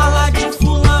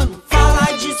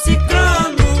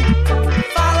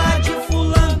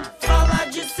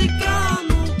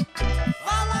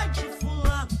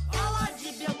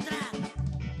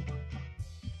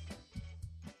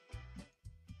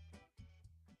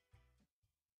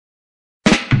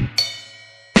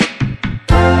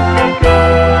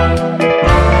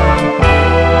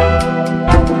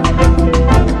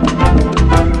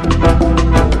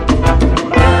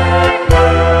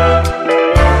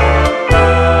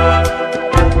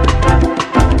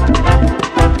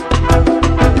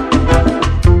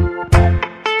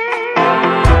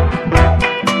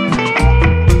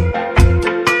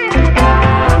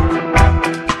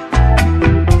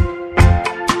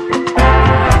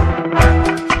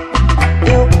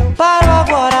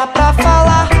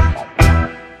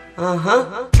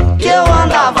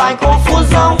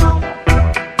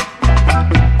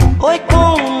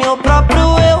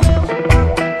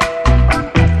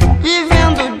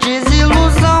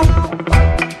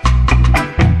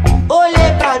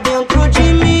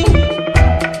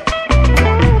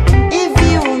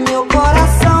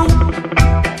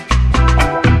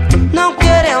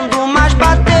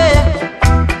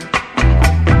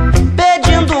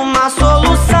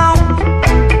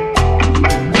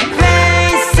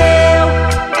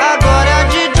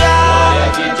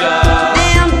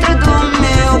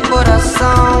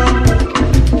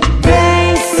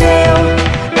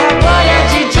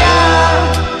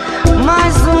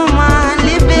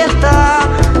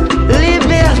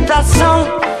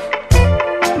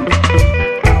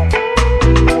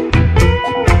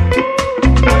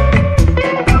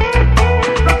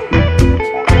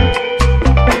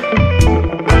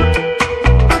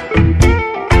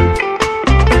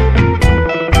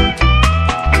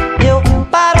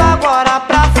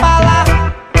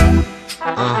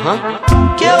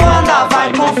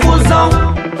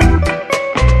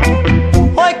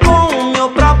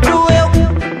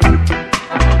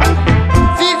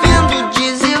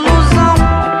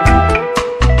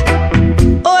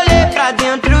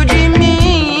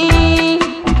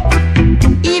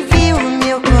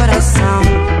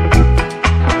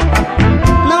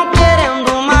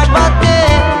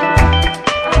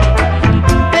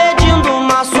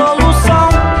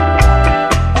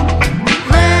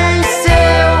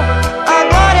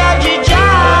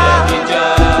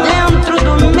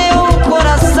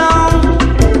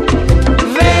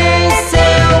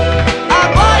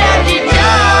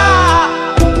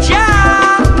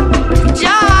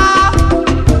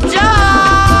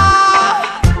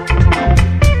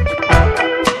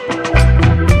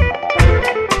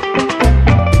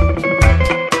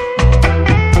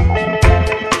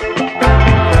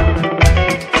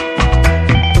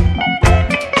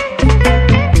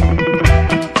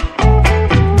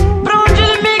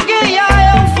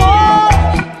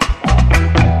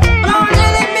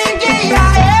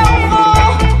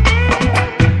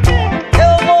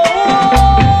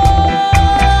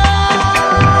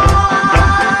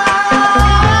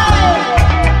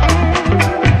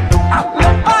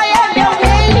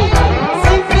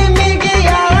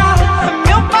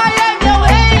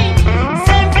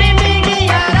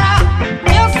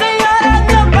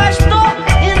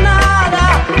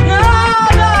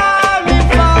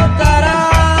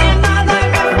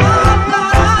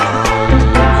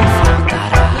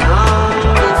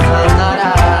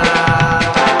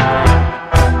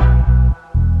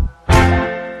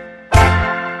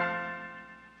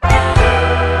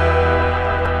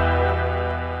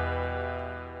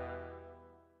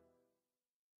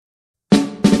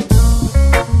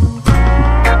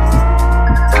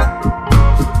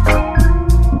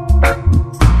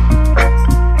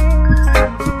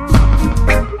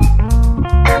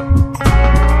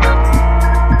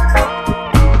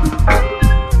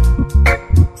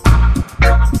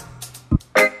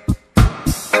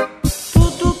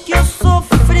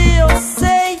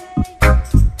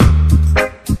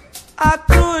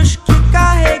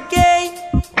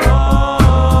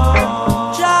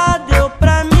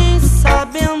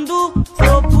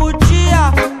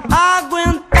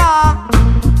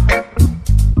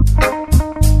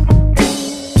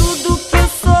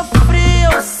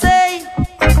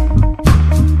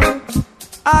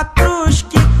 a cruz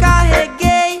que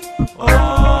carreguei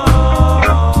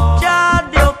já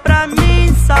deu pra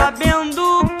mim,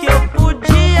 sabendo que eu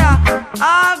podia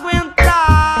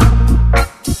aguentar.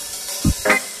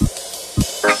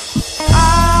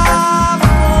 A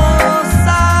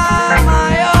força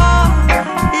maior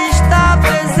está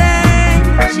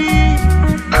presente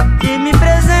e me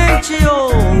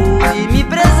presenteou,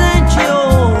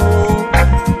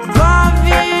 com a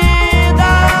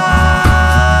vida.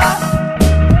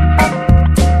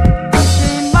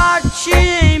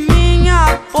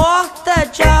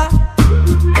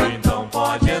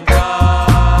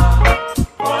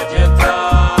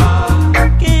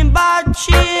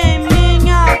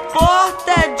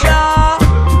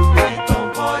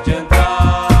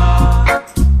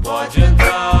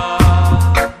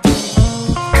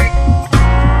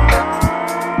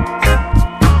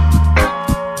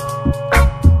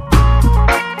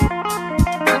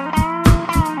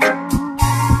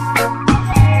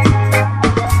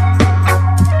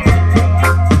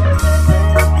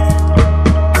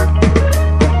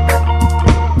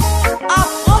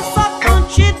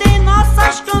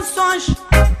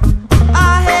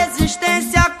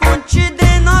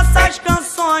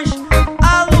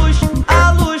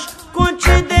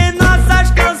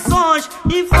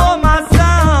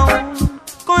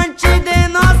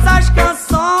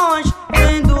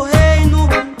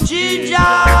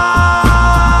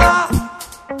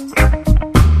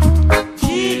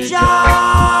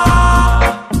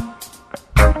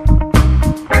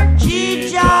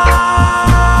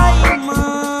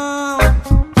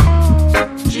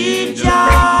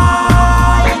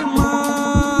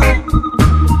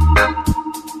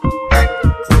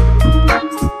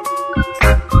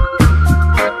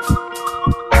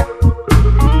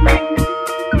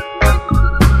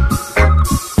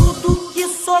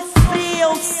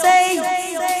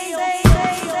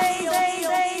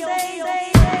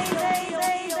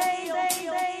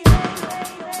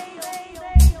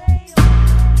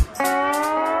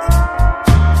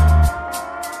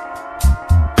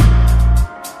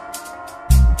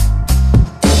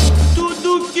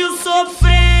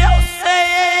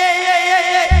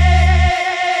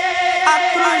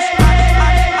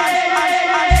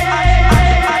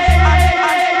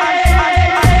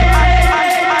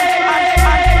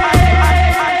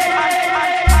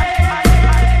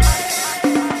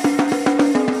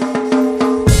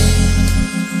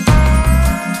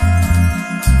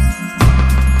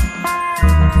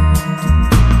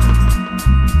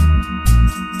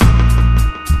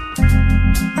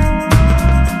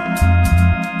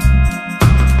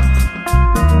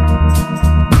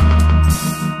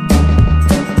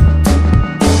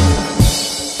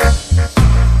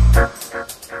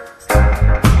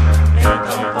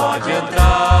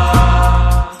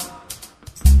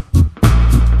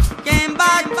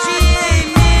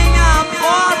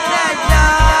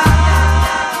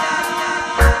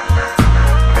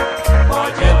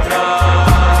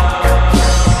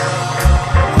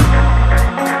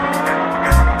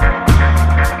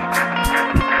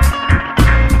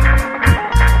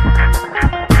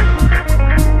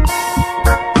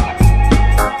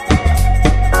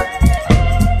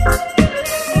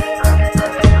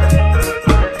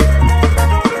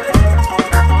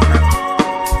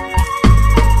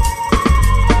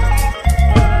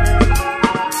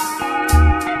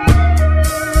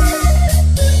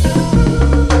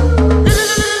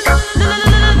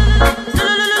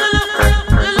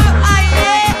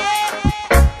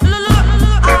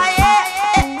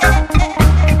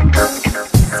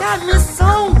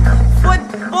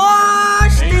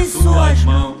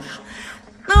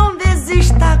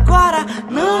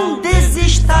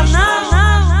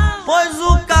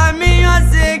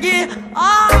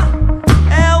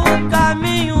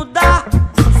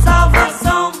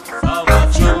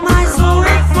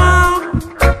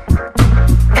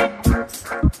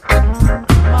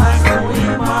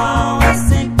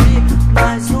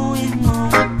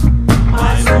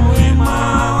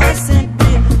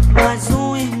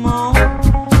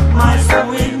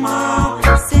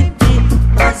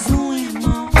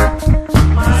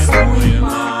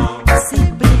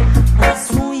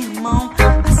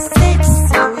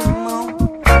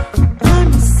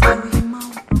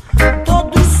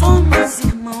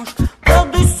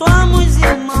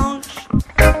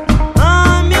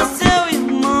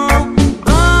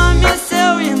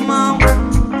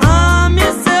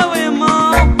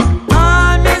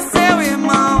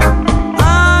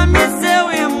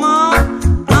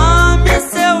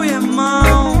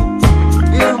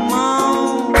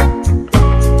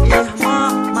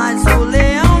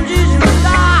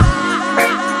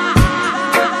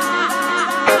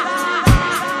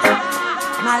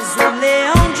 mas o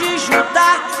leão de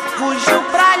Judá fugiu